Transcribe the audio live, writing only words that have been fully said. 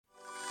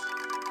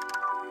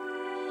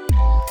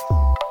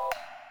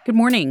Good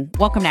morning.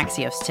 Welcome to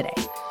Axios Today.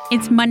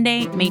 It's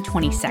Monday, May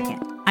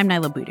 22nd. I'm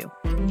Nyla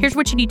Boodoo. Here's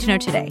what you need to know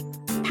today.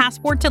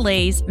 Passport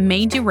delays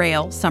may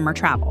derail summer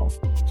travel.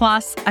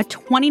 Plus, a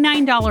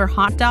 $29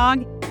 hot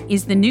dog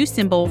is the new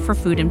symbol for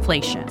food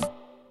inflation.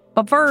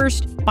 But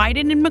first,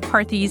 Biden and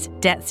McCarthy's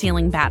debt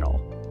ceiling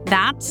battle.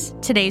 That's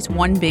today's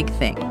one big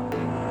thing.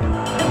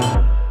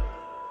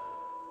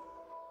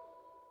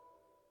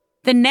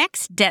 The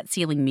next debt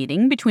ceiling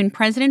meeting between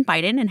President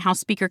Biden and House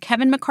Speaker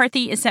Kevin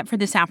McCarthy is set for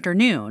this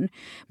afternoon.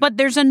 But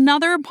there's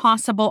another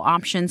possible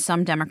option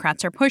some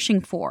Democrats are pushing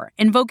for,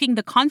 invoking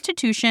the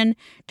Constitution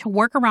to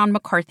work around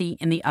McCarthy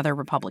and the other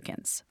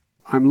Republicans.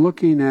 I'm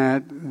looking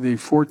at the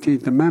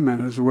 14th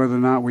Amendment as to whether or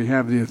not we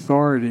have the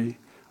authority.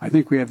 I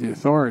think we have the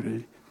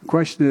authority. The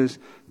question is,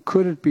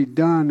 could it be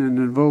done and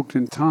invoked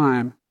in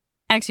time?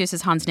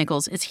 Axios' Hans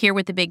Nichols is here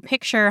with the big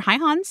picture. Hi,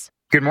 Hans.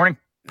 Good morning.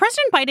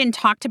 President Biden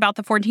talked about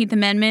the 14th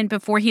Amendment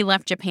before he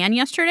left Japan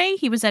yesterday.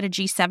 He was at a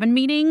G7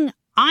 meeting.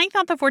 I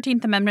thought the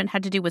 14th Amendment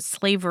had to do with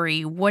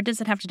slavery. What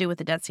does it have to do with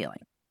the debt ceiling?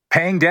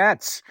 Paying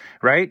debts,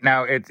 right?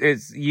 Now,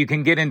 it's you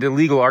can get into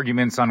legal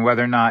arguments on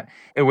whether or not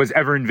it was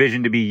ever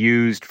envisioned to be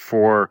used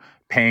for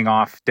paying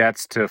off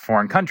debts to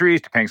foreign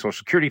countries, to paying Social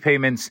Security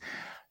payments.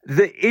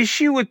 The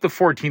issue with the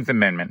 14th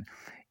Amendment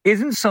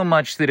isn't so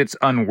much that it's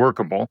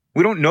unworkable.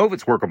 We don't know if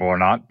it's workable or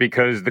not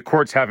because the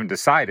courts haven't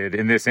decided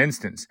in this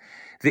instance.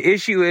 The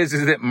issue is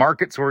that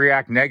markets will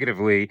react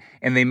negatively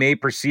and they may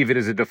perceive it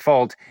as a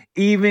default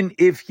even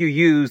if you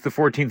use the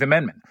 14th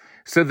Amendment.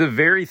 So the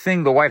very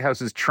thing the White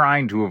House is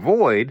trying to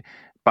avoid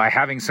by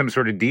having some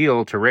sort of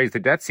deal to raise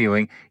the debt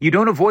ceiling, you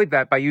don't avoid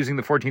that by using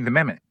the 14th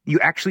Amendment. You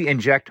actually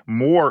inject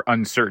more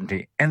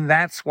uncertainty. And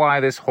that's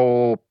why this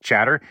whole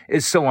chatter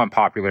is so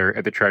unpopular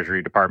at the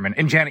Treasury Department.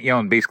 And Janet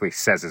Yellen basically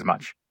says as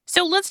much.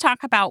 So let's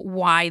talk about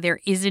why there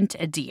isn't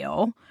a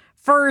deal.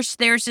 First,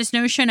 there's this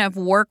notion of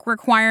work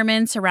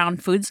requirements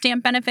around food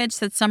stamp benefits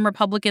that some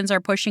Republicans are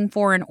pushing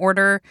for in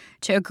order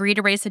to agree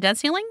to raise the debt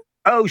ceiling.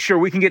 Oh, sure.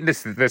 We can get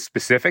into the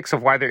specifics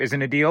of why there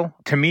isn't a deal.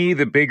 To me,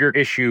 the bigger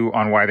issue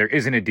on why there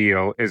isn't a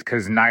deal is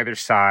because neither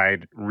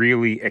side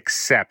really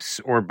accepts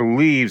or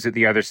believes that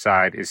the other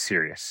side is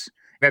serious.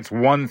 That's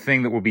one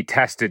thing that will be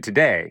tested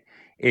today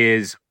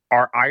is,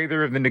 are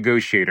either of the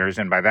negotiators,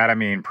 and by that I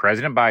mean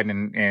President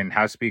Biden and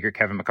House Speaker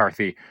Kevin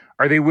McCarthy,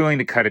 are they willing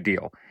to cut a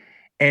deal?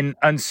 And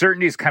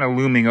uncertainty is kind of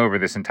looming over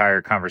this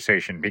entire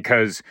conversation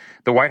because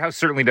the White House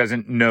certainly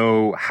doesn't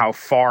know how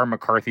far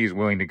McCarthy is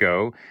willing to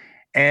go.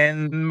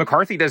 And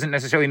McCarthy doesn't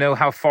necessarily know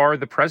how far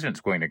the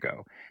president's going to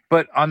go.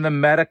 But on the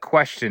meta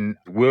question,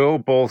 will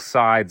both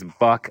sides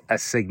buck a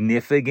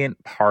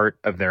significant part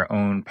of their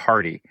own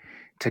party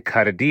to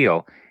cut a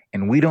deal?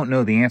 And we don't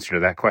know the answer to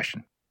that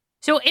question.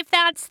 So if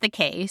that's the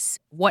case,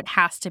 what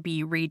has to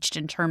be reached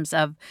in terms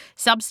of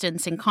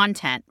substance and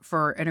content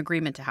for an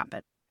agreement to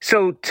happen?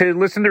 So to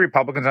listen to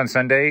Republicans on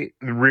Sunday,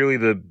 really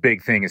the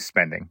big thing is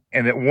spending.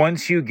 And that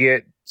once you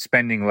get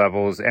spending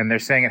levels, and they're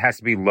saying it has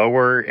to be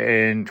lower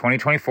in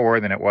 2024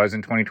 than it was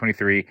in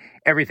 2023,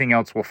 everything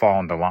else will fall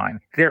into line.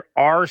 There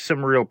are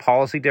some real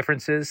policy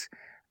differences.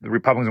 The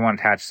Republicans want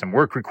to attach some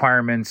work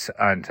requirements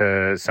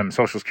onto some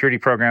Social Security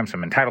programs,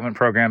 some entitlement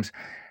programs.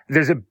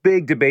 There's a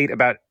big debate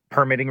about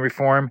permitting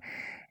reform.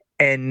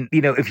 And,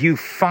 if you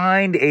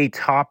find a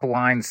top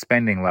line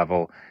spending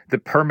level, the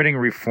permitting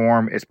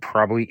reform is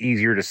probably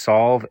easier to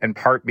solve, in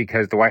part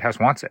because the White House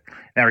wants it.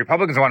 Now,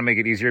 Republicans want to make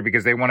it easier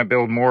because they want to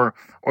build more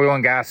oil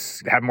and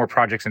gas, have more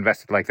projects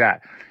invested like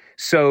that.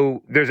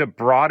 So there's a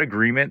broad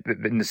agreement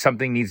that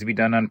something needs to be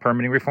done on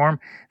permitting reform.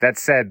 That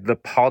said, the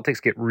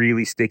politics get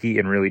really sticky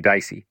and really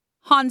dicey.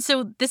 Hans,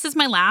 so this is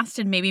my last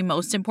and maybe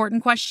most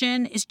important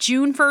question. Is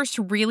June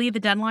 1st really the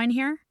deadline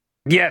here?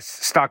 Yes,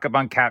 stock up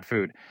on cat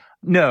food.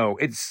 No,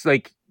 it's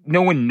like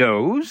no one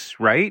knows,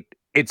 right?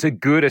 It's a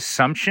good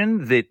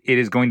assumption that it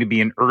is going to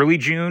be in early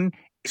June.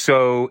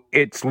 So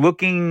it's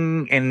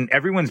looking and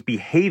everyone's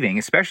behaving,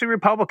 especially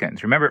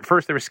Republicans. Remember, at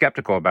first they were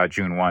skeptical about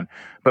June 1,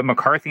 but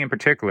McCarthy in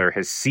particular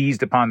has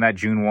seized upon that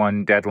June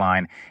 1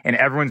 deadline, and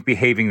everyone's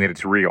behaving that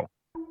it's real.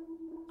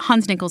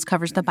 Hans Nichols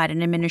covers the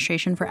Biden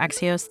administration for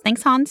Axios.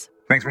 Thanks, Hans.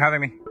 Thanks for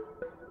having me.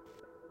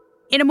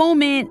 In a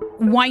moment,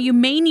 why you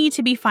may need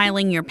to be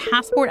filing your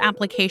passport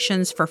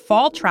applications for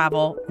fall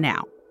travel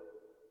now.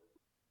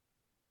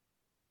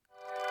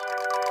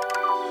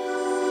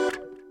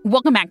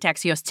 Welcome back to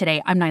Axios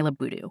Today. I'm Nyla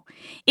Boodoo.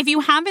 If you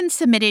haven't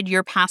submitted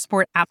your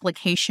passport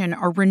application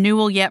or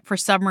renewal yet for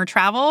summer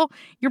travel,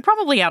 you're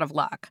probably out of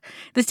luck.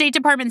 The State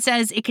Department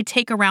says it could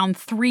take around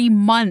 3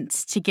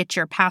 months to get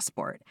your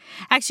passport.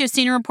 Axios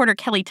senior reporter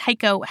Kelly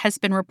Tyko has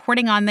been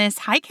reporting on this.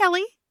 Hi,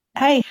 Kelly.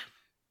 Hi.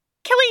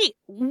 Kelly,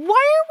 why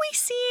are we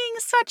seeing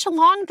such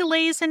long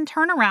delays in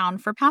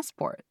turnaround for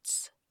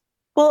passports?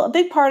 Well, a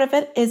big part of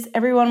it is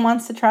everyone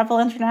wants to travel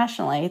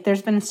internationally.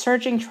 There's been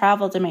surging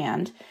travel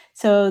demand.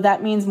 So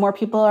that means more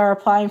people are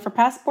applying for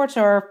passports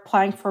or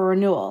applying for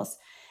renewals.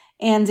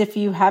 And if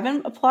you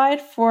haven't applied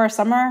for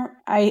summer,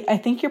 I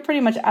think you're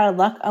pretty much out of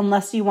luck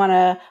unless you want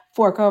to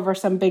fork over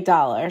some big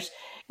dollars.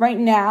 Right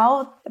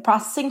now, the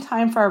processing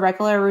time for a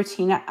regular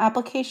routine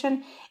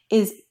application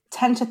is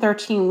 10 to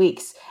 13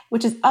 weeks,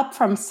 which is up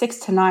from 6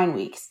 to 9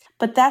 weeks.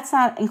 But that's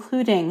not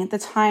including the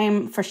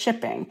time for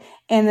shipping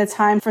and the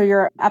time for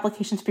your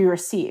application to be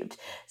received.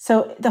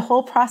 So the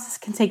whole process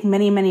can take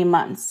many, many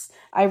months.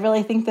 I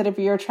really think that if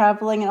you're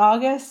traveling in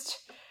August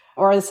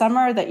or the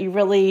summer, that you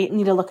really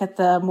need to look at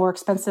the more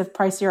expensive,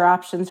 pricier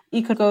options.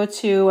 You could go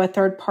to a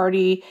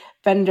third-party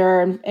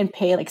vendor and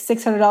pay like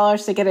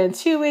 $600 to get it in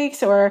 2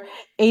 weeks or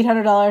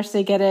 $800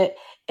 to get it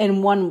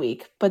in 1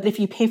 week. But if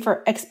you pay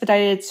for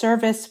expedited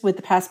service with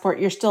the passport,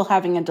 you're still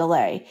having a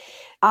delay.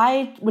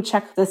 I would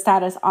check the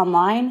status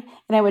online,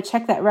 and I would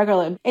check that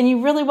regularly. And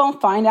you really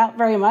won't find out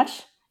very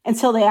much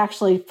until they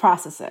actually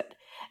process it,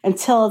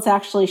 until it's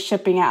actually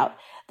shipping out.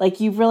 Like,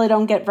 you really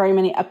don't get very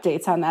many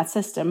updates on that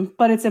system,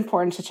 but it's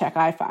important to check,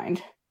 I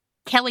find.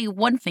 Kelly,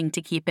 one thing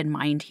to keep in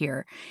mind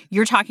here,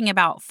 you're talking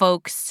about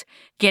folks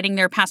getting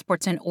their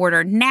passports in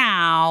order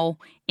now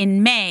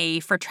in May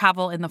for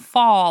travel in the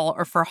fall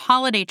or for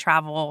holiday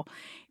travel.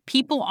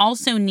 People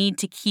also need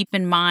to keep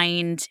in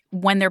mind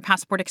when their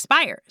passport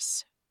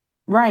expires.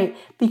 Right,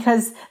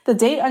 because the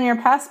date on your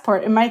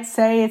passport, it might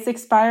say it's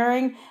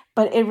expiring,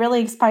 but it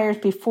really expires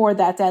before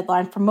that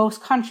deadline for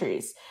most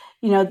countries.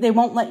 They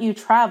won't let you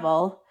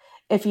travel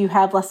if you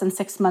have less than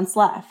 6 months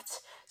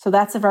left. So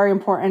that's a very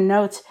important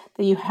note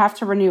that you have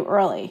to renew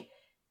early.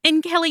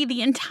 And Kelly,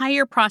 the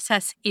entire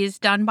process is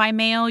done by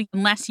mail.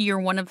 Unless you're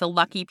one of the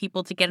lucky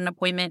people to get an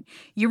appointment,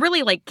 you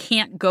really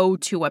can't go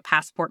to a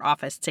passport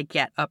office to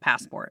get a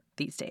passport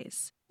these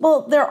days.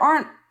 Well,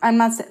 I'm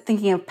not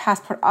thinking of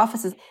passport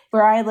offices.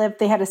 Where I live,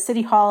 they had a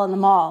city hall in the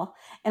mall,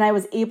 and I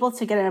was able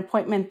to get an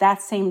appointment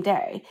that same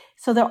day.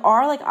 So there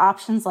are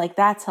options like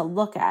that to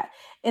look at.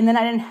 And then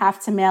I didn't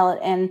have to mail it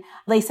in.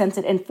 They sent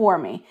it in for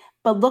me.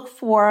 But look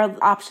for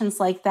options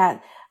like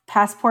that.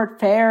 Passport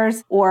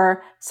fairs,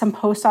 or some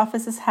post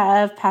offices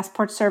have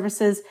passport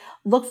services.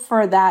 Look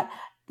for that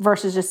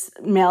versus just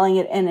mailing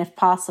it in if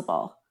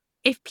possible.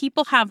 If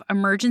people have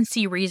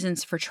emergency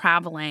reasons for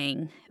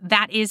traveling,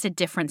 that is a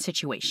different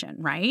situation,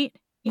 right?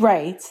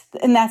 Right.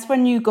 And that's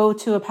when you go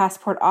to a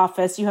passport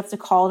office. You have to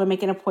call to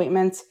make an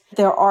appointment.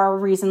 There are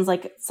reasons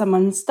like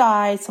someone's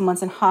died,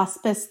 someone's in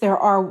hospice. There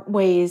are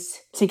ways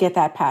to get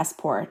that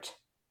passport.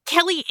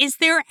 Kelly, is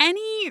there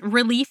any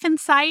relief in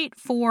sight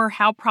for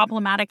how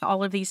problematic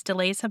all of these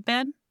delays have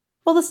been?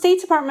 Well, the State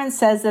Department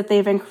says that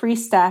they've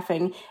increased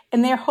staffing,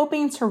 and they're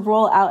hoping to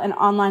roll out an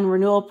online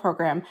renewal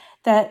program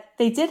that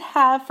they did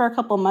have for a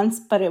couple months,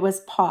 but it was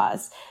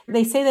paused.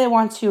 They say they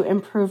want to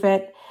improve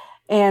it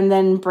and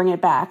then bring it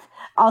back.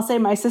 I'll say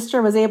my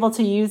sister was able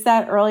to use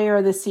that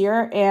earlier this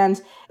year,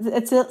 and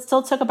it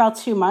still took about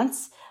 2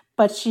 months,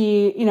 but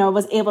she,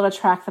 was able to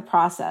track the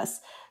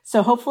process.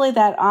 So hopefully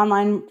that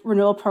online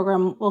renewal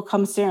program will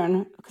come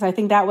soon, because I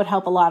think that would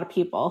help a lot of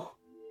people.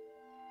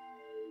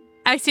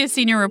 Axios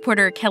senior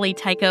reporter Kelly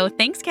Tyko.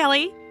 Thanks,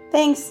 Kelly.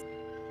 Thanks.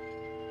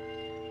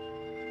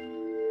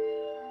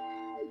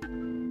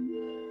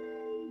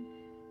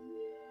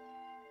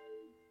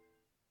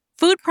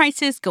 Food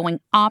prices going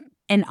up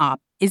and up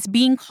is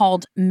being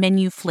called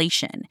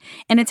menuflation,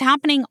 and it's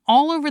happening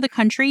all over the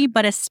country,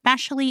 but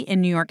especially in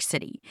New York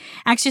City.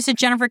 Axios'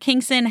 Jennifer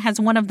Kingston has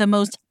one of the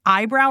most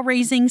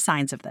eyebrow-raising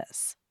signs of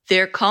this.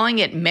 They're calling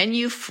it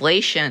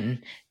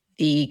menuflation.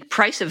 The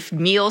price of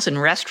meals in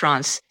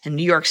restaurants in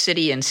New York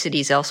City and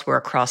cities elsewhere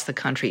across the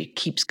country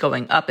keeps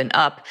going up and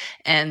up.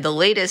 And the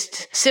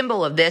latest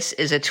symbol of this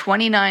is a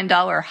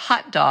 $29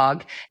 hot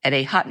dog at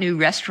a hot new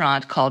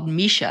restaurant called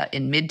Misha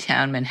in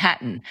Midtown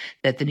Manhattan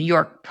that the New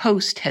York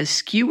Post has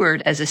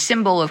skewered as a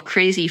symbol of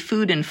crazy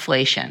food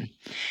inflation.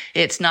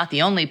 It's not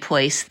the only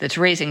place that's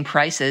raising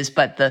prices,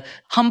 but the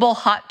humble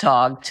hot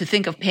dog, to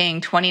think of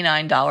paying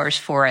 $29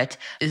 for it,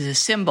 is a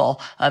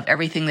symbol of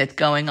everything that's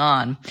going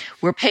on.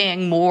 We're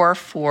paying more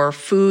for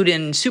food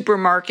in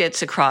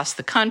supermarkets across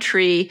the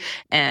country,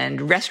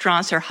 and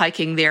restaurants are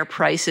hiking their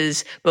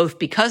prices, both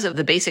because of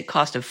the basic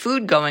cost of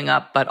food going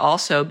up, but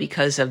also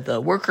because of the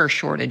worker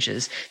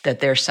shortages that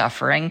they're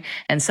suffering.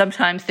 And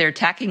sometimes they're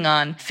tacking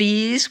on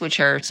fees, which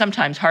are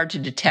sometimes hard to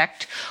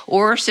detect,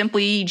 or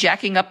simply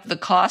jacking up the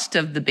cost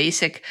of the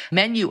basic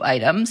menu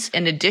items.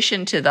 In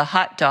addition to the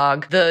hot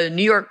dog, the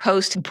New York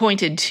Post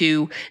pointed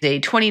to a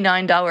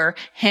 $29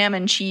 ham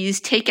and cheese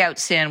takeout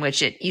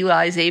sandwich at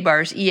Eli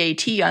Zabar's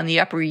EAT on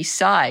the Upper East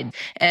Side,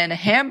 and a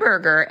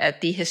hamburger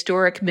at the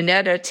historic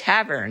Minetta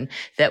Tavern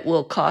that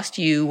will cost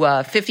you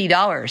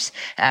 $50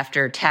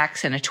 after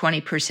tax and a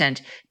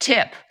 20%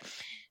 tip.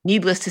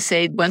 Needless to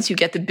say, once you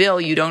get the bill,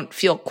 you don't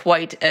feel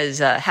quite as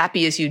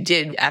happy as you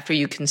did after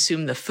you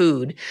consume the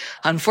food.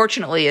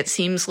 Unfortunately, it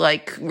seems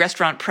like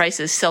restaurant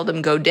prices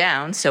seldom go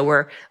down, so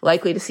we're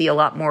likely to see a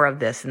lot more of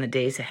this in the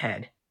days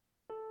ahead.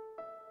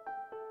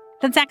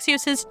 That's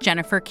Axios'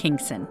 Jennifer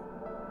Kingston.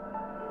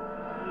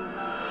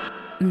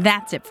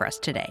 That's it for us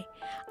today.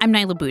 I'm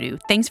Naila Boodoo.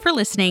 Thanks for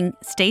listening.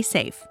 Stay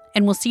safe,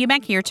 and we'll see you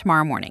back here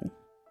tomorrow morning.